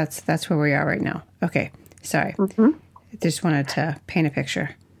 and so that's where we are right now. Okay, sorry. Mm-hmm. I just wanted to paint a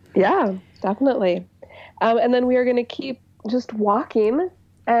picture. Yeah, definitely. And then we are going to keep just walking,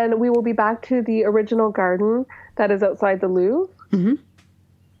 and we will be back to the original garden that is outside the Louvre. Mm-hmm.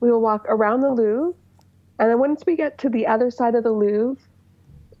 We will walk around the Louvre, and then once we get to the other side of the Louvre,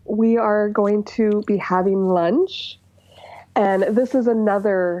 we are going to be having lunch. And this is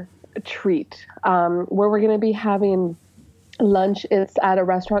another treat where we're going to be having lunch. It's at a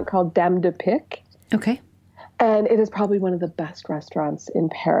restaurant called Dame de Pique. Okay. And it is probably one of the best restaurants in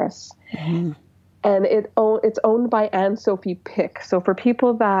Paris. Mm-hmm. And it's owned by Anne-Sophie Pic. So for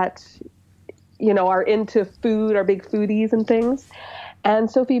people that, are into food, are big foodies and things,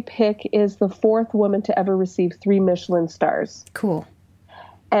 Anne-Sophie Pic is the 4th woman to ever receive 3 Michelin stars. Cool.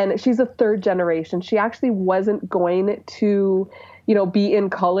 And she's a 3rd generation. She actually wasn't going to, be in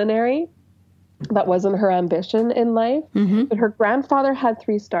culinary. That wasn't her ambition in life. Mm-hmm. But her grandfather had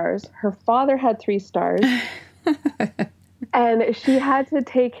 3 stars. Her father had 3 stars. And she had to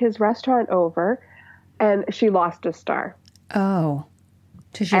take his restaurant over, and she lost a star. Oh.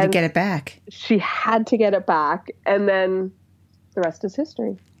 So she had to get it back. She had to get it back. And then the rest is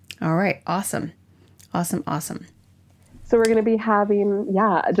history. All right. Awesome. Awesome. Awesome. So we're going to be having,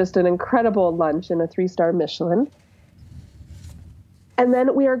 just an incredible lunch in a 3-star Michelin. And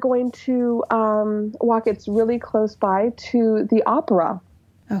then we are going to walk, it's really close by, to the opera.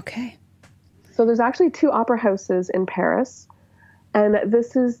 Okay. So there's actually 2 opera houses in Paris. And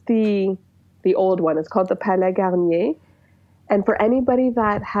this is the old one. It's called the Palais Garnier. And for anybody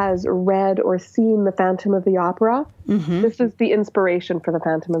that has read or seen The Phantom of the Opera, mm-hmm. This is the inspiration for The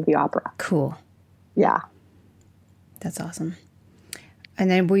Phantom of the Opera. Cool. Yeah. That's awesome. And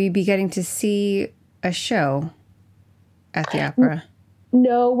then will you be getting to see a show at the opera?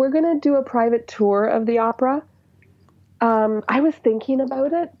 No, we're going to do a private tour of the opera. I was thinking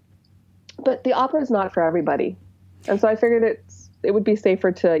about it, but the opera is not for everybody. And so I figured it would be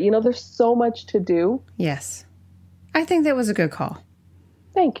safer to, there's so much to do. Yes. I think that was a good call.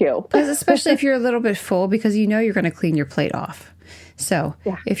 Thank you. Especially if you're a little bit full, because you're going to clean your plate off. So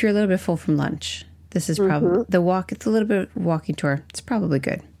if you're a little bit full from lunch, this is probably the walk. It's a little bit of a walking tour. It's probably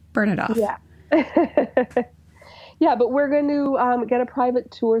good. Burn it off. Yeah. Yeah, but we're going to get a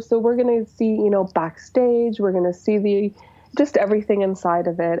private tour. So we're going to see, backstage. We're going to see just everything inside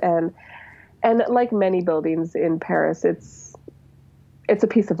of it. And like many buildings in Paris, it's a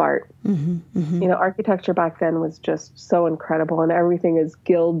piece of art. Mm-hmm, mm-hmm. Architecture back then was just so incredible, and everything is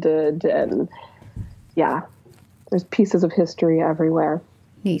gilded, and there's pieces of history everywhere.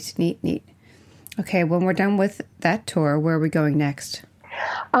 Neat. Okay, when we're done with that tour, where are we going next?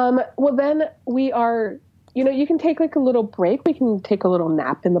 Well, then we are you can take like a little break. We can take a little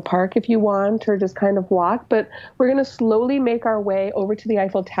nap in the park if you want, or just kind of walk. But we're going to slowly make our way over to the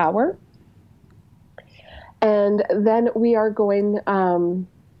Eiffel Tower. And then we are going,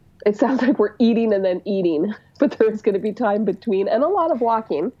 it sounds like we're eating and then eating, but there's going to be time between and a lot of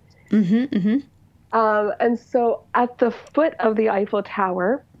walking. And so at the foot of the Eiffel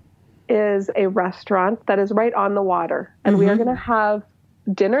Tower is a restaurant that is right on the water. And we are going to have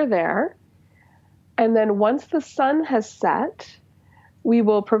dinner there. And then once the sun has set, we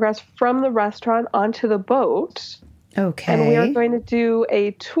will progress from the restaurant onto the boat. Okay. And we are going to do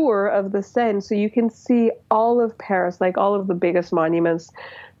a tour of the Seine. So you can see all of Paris, like all of the biggest monuments,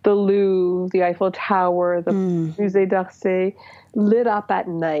 the Louvre, the Eiffel Tower, the Musée d'Orsay, lit up at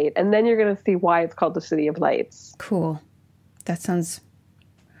night. And then you're going to see why it's called the City of Lights. Cool. It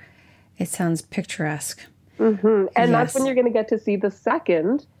sounds picturesque. And that's when you're going to get to see the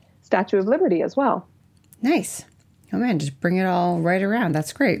second Statue of Liberty as well. Nice. Oh, man, just bring it all right around.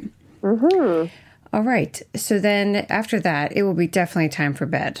 That's great. All right. So then after that, it will be definitely time for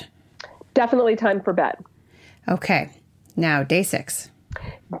bed. Definitely time for bed. Okay. Now, day 6.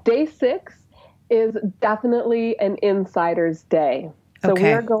 Day 6 is definitely an insider's day. So we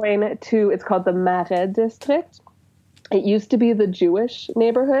are going to, it's called the Marais district. It used to be the Jewish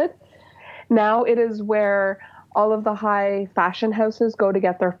neighborhood. Now it is where all of the high fashion houses go to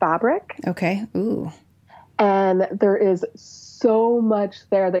get their fabric. Okay. Ooh. And there is so much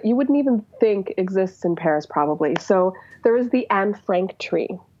there that you wouldn't even think exists in Paris, probably. So there is the Anne Frank tree.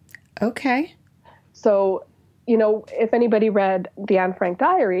 Okay. So, if anybody read the Anne Frank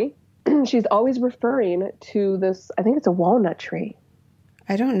diary, she's always referring to this, I think it's a walnut tree.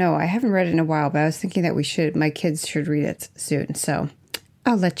 I don't know. I haven't read it in a while, but I was thinking that my kids should read it soon. So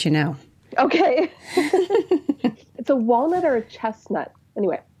I'll let you know. Okay. It's a walnut or a chestnut.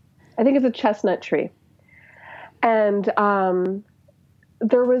 Anyway, I think it's a chestnut tree. And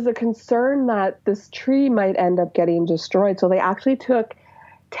there was a concern that this tree might end up getting destroyed. So they actually took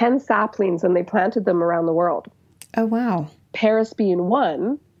 10 saplings and they planted them around the world. Oh, wow. Paris being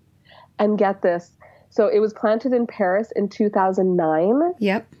one. And get this. So it was planted in Paris in 2009.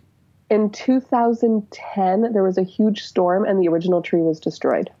 Yep. In 2010, there was a huge storm and the original tree was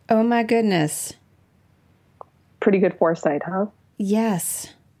destroyed. Oh, my goodness. Pretty good foresight, huh?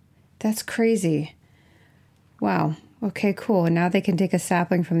 Yes. That's crazy. Wow. Okay, cool. And now they can take a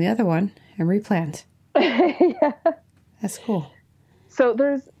sapling from the other one and replant. Yeah. That's cool. So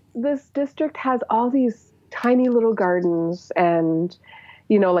this district has all these tiny little gardens and,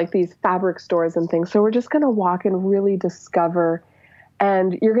 like these fabric stores and things. So we're just going to walk and really discover,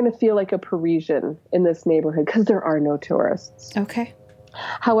 and you're going to feel like a Parisian in this neighborhood because there are no tourists. Okay.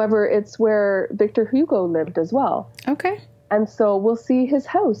 However, it's where Victor Hugo lived as well. Okay. And so we'll see his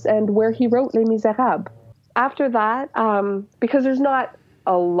house and where he wrote Les Miserables. After that, because there's not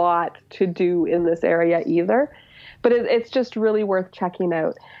a lot to do in this area either, but it's just really worth checking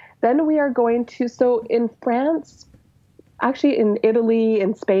out. Then we are going to, so in France, actually in Italy,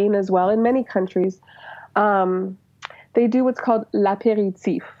 in Spain as well, in many countries, they do what's called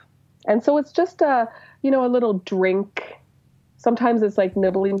l'apéritif. And so it's just a little drink. Sometimes it's like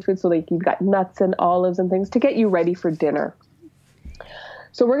nibbling food, so like you've got nuts and olives and things to get you ready for dinner.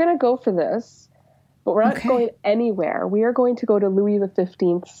 So we're going to go for this, but we're not going anywhere. We are going to go to Louis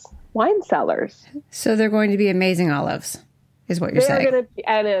XV's wine cellars. So they're going to be amazing olives, is what you're saying. They're going to be,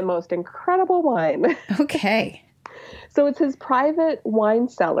 and a most incredible wine. Okay. So it's his private wine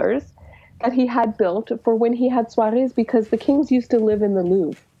cellars that he had built for when he had soirees, because the kings used to live in the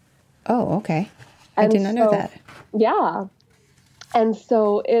Louvre. Oh, okay. I did not know that. Yeah. And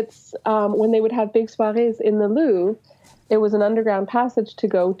so it's when they would have big soirees in the Louvre, it was an underground passage to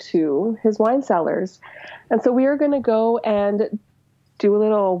go to his wine cellars. And so we are going to go and do a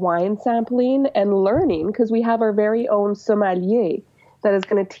little wine sampling and learning, because we have our very own sommelier that is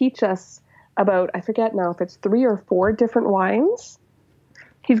going to teach us about, I forget now if it's 3 or 4 different wines.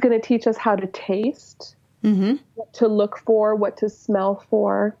 He's going to teach us how to taste, what to look for, what to smell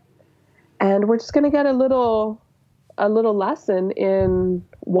for. And we're just going to get a little lesson in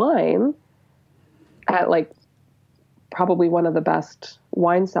wine at probably one of the best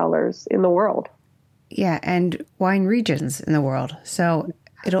wine cellars in the world. Yeah, and wine regions in the world. So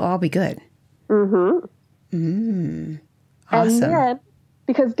it'll all be good. Awesome. And then,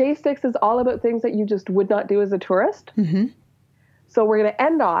 because day 6 is all about things that you just would not do as a tourist. So we're going to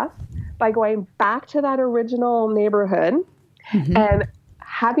end off by going back to that original neighborhood and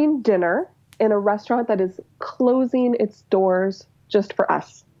having dinner in a restaurant that is closing its doors just for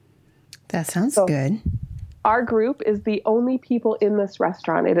us. That sounds good. Our group is the only people in this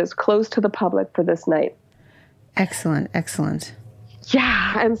restaurant. It is closed to the public for this night. Excellent. Excellent.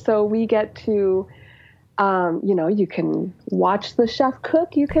 Yeah. And so we get to, you can watch the chef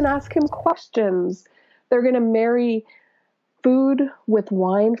cook. You can ask him questions. They're going to marry food with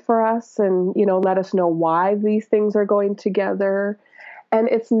wine for us and, let us know why these things are going together. And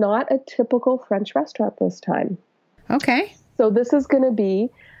it's not a typical French restaurant this time. Okay. So this is going to be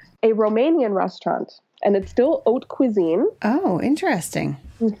a Romanian restaurant, and it's still haute cuisine. Oh, interesting.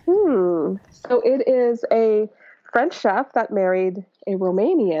 So it is a French chef that married a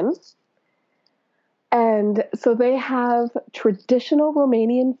Romanian. And so they have traditional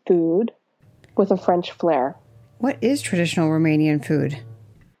Romanian food with a French flair. What is traditional Romanian food?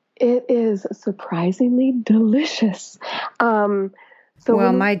 It is surprisingly delicious.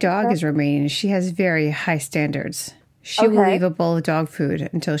 My dog is Romanian. She has very high standards. She will leave a bowl of dog food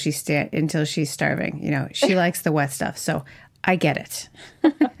until she's starving. She likes the wet stuff. So I get it.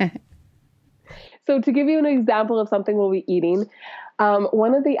 So to give you an example of something we'll be eating,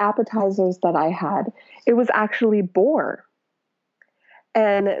 one of the appetizers that I had, it was actually boar.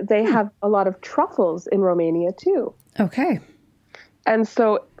 And they have a lot of truffles in Romania too. Okay. And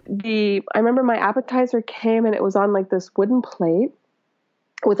so I remember my appetizer came and it was on like this wooden plate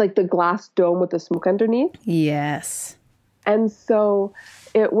with like the glass dome with the smoke underneath. Yes. And so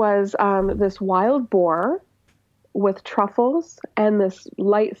it was this wild boar with truffles and this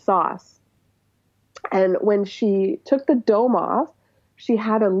light sauce. And when she took the dome off, she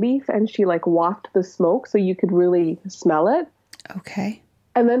had a leaf and she like wafted the smoke so you could really smell it. Okay.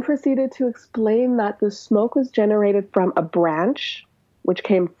 And then proceeded to explain that the smoke was generated from a branch which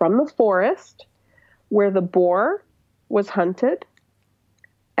came from the forest where the boar was hunted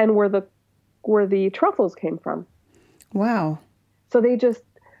and where the truffles came from. Wow. So they just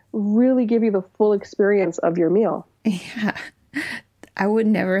really give you the full experience of your meal. Yeah. I would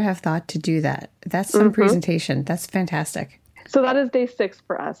never have thought to do that. That's some presentation. That's fantastic. So that is day 6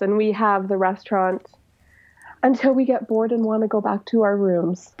 for us. And we have the restaurant until we get bored and want to go back to our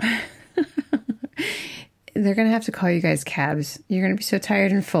rooms. They're going to have to call you guys cabs. You're going to be so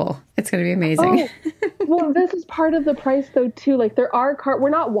tired and full. It's going to be amazing. Oh, well, this is part of the price though, too. Like there are we're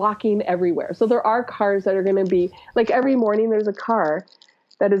not walking everywhere. So there are cars that are going to be like every morning there's a car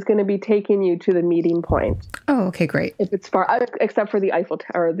that is going to be taking you to the meeting point. Oh, okay, great. If it's far, except for the Eiffel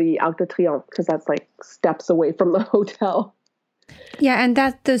Tower or the Arc de Triomphe, because that's like steps away from the hotel. Yeah, and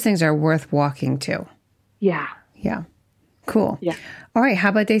those things are worth walking to. Yeah. Yeah. Cool. Yeah. All right, how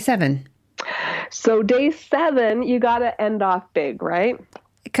about day 7? So day 7, you got to end off big, right?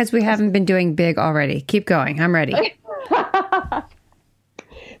 Because we haven't been doing big already. Keep going. I'm ready.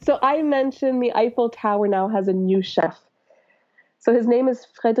 So I mentioned the Eiffel Tower now has a new chef. So his name is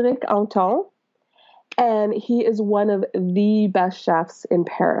Frédéric Anton, and he is one of the best chefs in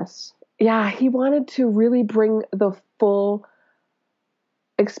Paris. Yeah, he wanted to really bring the full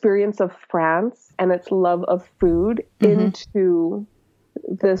experience of France and its love of food into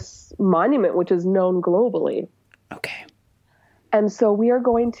this monument, which is known globally. Okay. And so we are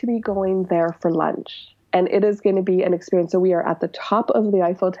going to be going there for lunch, and it is going to be an experience. So we are at the top of the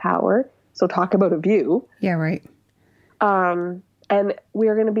Eiffel Tower. So talk about a view. Yeah, right. And we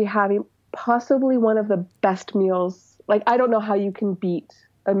are going to be having possibly one of the best meals. Like, I don't know how you can beat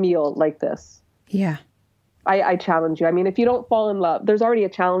a meal like this. Yeah. I challenge you. I mean, if you don't fall in love, there's already a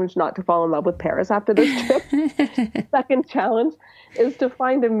challenge not to fall in love with Paris after this trip. Second challenge is to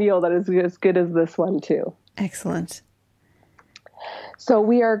find a meal that is as good as this one too. Excellent. So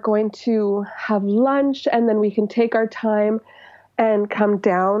we are going to have lunch, and then we can take our time and come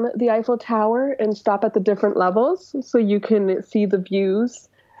down the Eiffel Tower and stop at the different levels so you can see the views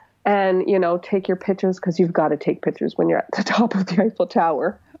and, take your pictures, because you've got to take pictures when you're at the top of the Eiffel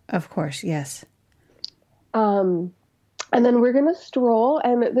Tower. Of course, yes. And then we're going to stroll,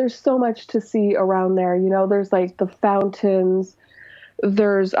 and there's so much to see around there. There's like the fountains.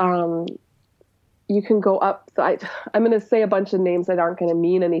 There's, you can go up. I'm going to say a bunch of names that aren't going to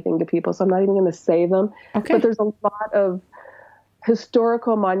mean anything to people, so I'm not even going to say them. Okay. But there's a lot of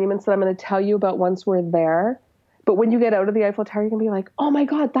historical monuments that I'm going to tell you about once we're there. But when you get out of the Eiffel Tower, you're going to be like, oh my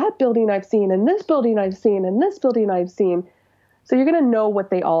God, that building I've seen, and this building I've seen, and this building I've seen. So you're going to know what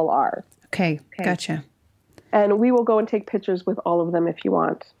they all are. Okay, gotcha. And we will go and take pictures with all of them if you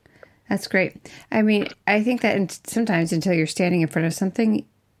want. That's great. I mean, I think that sometimes until you're standing in front of something,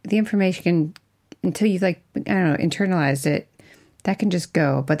 the information until you've internalized it, that can just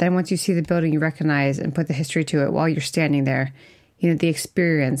go. But then once you see the building you recognize and put the history to it while you're standing there, the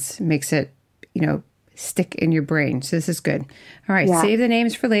experience makes it, stick in your brain. So this is good. All right, Save the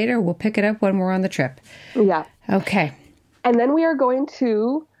names for later. We'll pick it up when we're on the trip. Yeah. Okay. And then we are going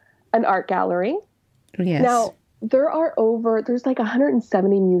to an art gallery. Yes. Now, there's like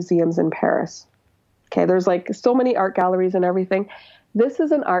 170 museums in Paris. Okay, there's like so many art galleries and everything. This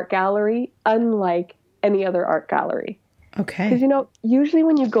is an art gallery unlike any other art gallery. Okay. Because, usually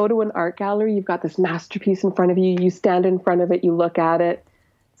when you go to an art gallery, you've got this masterpiece in front of you. You stand in front of it, you look at it.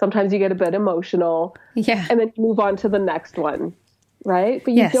 Sometimes you get a bit emotional. Yeah. And then you move on to the next one, right?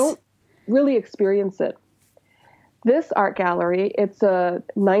 But you don't really experience it. This art gallery, it's a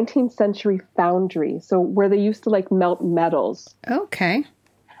 19th century foundry. So where they used to like melt metals. Okay.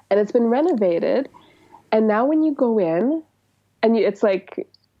 And it's been renovated. And now when you go in, and it's like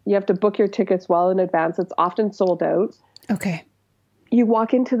you have to book your tickets well in advance. It's often sold out. Okay. You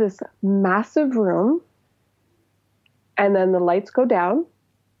walk into this massive room, and then the lights go down,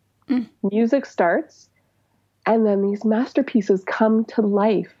 music starts, and then these masterpieces come to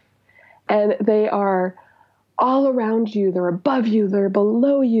life. And they are all around you. They're above you. They're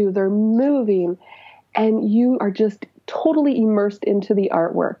below you. They're moving. And you are just totally immersed into the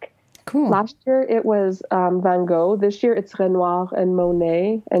artwork. Cool. Last year it was Van Gogh. This year it's Renoir and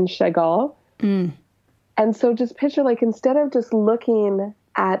Monet and Chagall. And so just picture, like, instead of just looking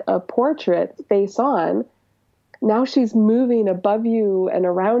at a portrait face on, now she's moving above you and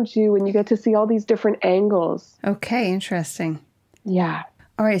around you, and you get to see all these different angles. Okay, interesting. Yeah.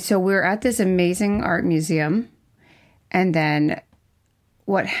 All right, so we're at this amazing art museum, and then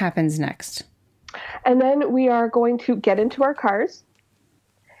what happens next? And then we are going to get into our cars,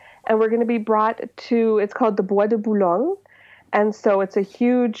 and we're going to be brought to, it's called the Bois de Boulogne. And so it's a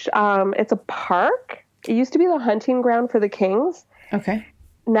huge, it's a park. It used to be the hunting ground for the kings. Okay.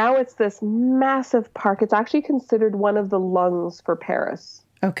 Now it's this massive park. It's actually considered one of the lungs for Paris.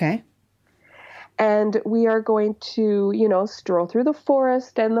 Okay. And we are going to, stroll through the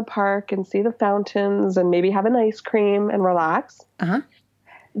forest and the park and see the fountains and maybe have an ice cream and relax. Uh-huh.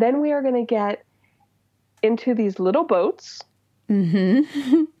 Then we are going to get into these little boats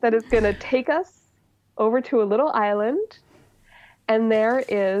that is going to take us over to a little island. And there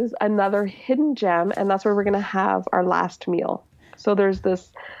is another hidden gem, and that's where we're going to have our last meal. So there's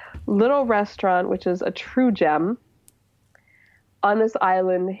this little restaurant, which is a true gem, on this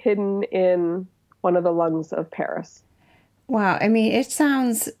island hidden in one of the lungs of Paris. Wow. I mean, it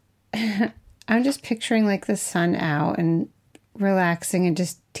sounds, I'm just picturing like the sun out and relaxing and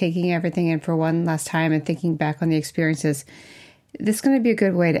just taking everything in for one last time and thinking back on the experiences. This is going to be a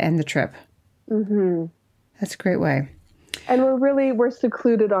good way to end the trip. Mm-hmm. That's a great way. And we're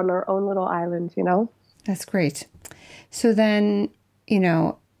secluded on our own little island, That's great. So then,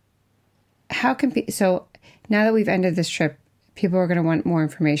 so now that we've ended this trip, people are going to want more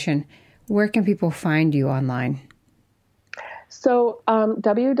information. Where can people find you online? So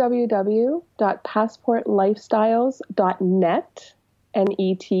www.passportlifestyles.net,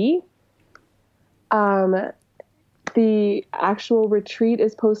 N-E-T. The actual retreat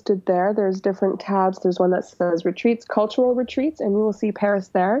is posted there. There's different tabs. There's one that says retreats, cultural retreats, and you will see Paris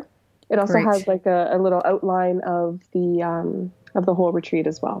there. It also has like a little outline of the whole retreat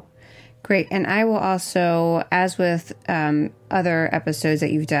as well. Great. And I will also, as with other episodes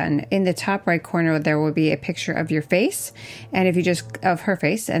that you've done, in the top right corner, there will be a picture of your face. And if you of her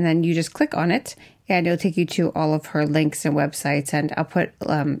face, and then you just click on it, and it'll take you to all of her links and websites. And I'll put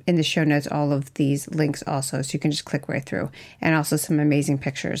in the show notes all of these links also, so you can just click right through. And also some amazing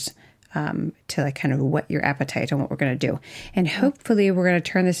pictures to like kind of whet your appetite on what we're going to do. And hopefully we're going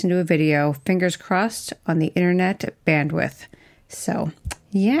to turn this into a video, fingers crossed, on the internet bandwidth. So,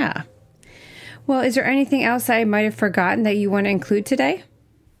 yeah. Well, is there anything else I might have forgotten that you want to include today?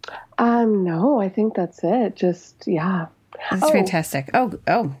 No, I think that's it. Just, yeah. That's fantastic.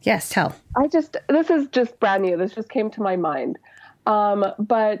 Oh, yes, tell. This is just brand new. This just came to my mind.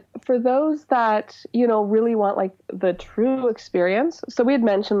 But for those that, really want like the true experience. So we had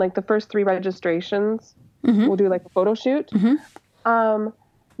mentioned like the first 3 registrations, we'll do like a photo shoot.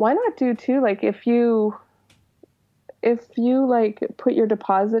 Why not do 2? Like if you like put your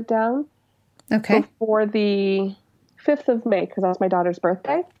deposit down. Okay. Before the 5th of May, because that's my daughter's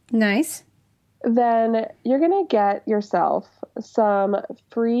birthday. Nice. Then you're going to get yourself some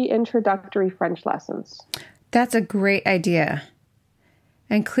free introductory French lessons. That's a great idea.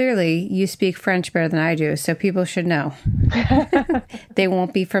 And clearly you speak French better than I do, so people should know. They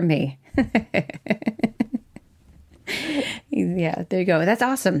won't be from me. Yeah, there you go. That's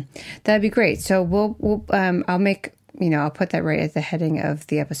awesome. That'd be great. So we'll I'll make, I'll put that right at the heading of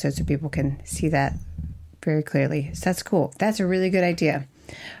the episode so people can see that very clearly. So that's cool. That's a really good idea.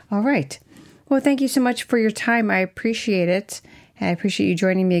 All right. Well, thank you so much for your time. I appreciate it. And I appreciate you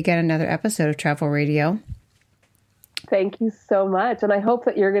joining me again another episode of Travel Radio. Thank you so much. And I hope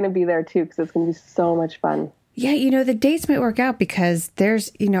that you're going to be there too, because it's going to be so much fun. Yeah, the dates might work out because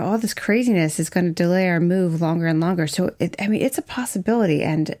there's, all this craziness is going to delay our move longer and longer. So, it's a possibility.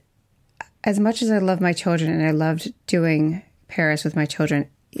 And as much as I love my children and I loved doing Paris with my children,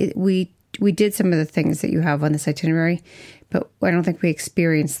 we did some of the things that you have on this itinerary, but I don't think we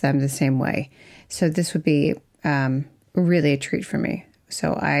experienced them the same way. So this would be really a treat for me.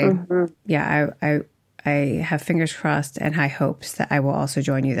 So I have fingers crossed and high hopes that I will also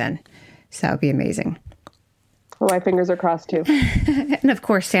join you then. So that would be amazing. Well, my fingers are crossed too. And of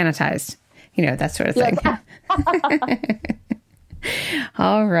course, sanitized, that sort of thing. Yes.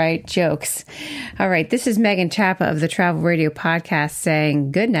 All right, jokes. All right, this is Megan Chapa of the Travel Radio Podcast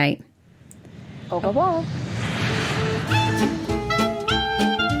saying good night. Au revoir.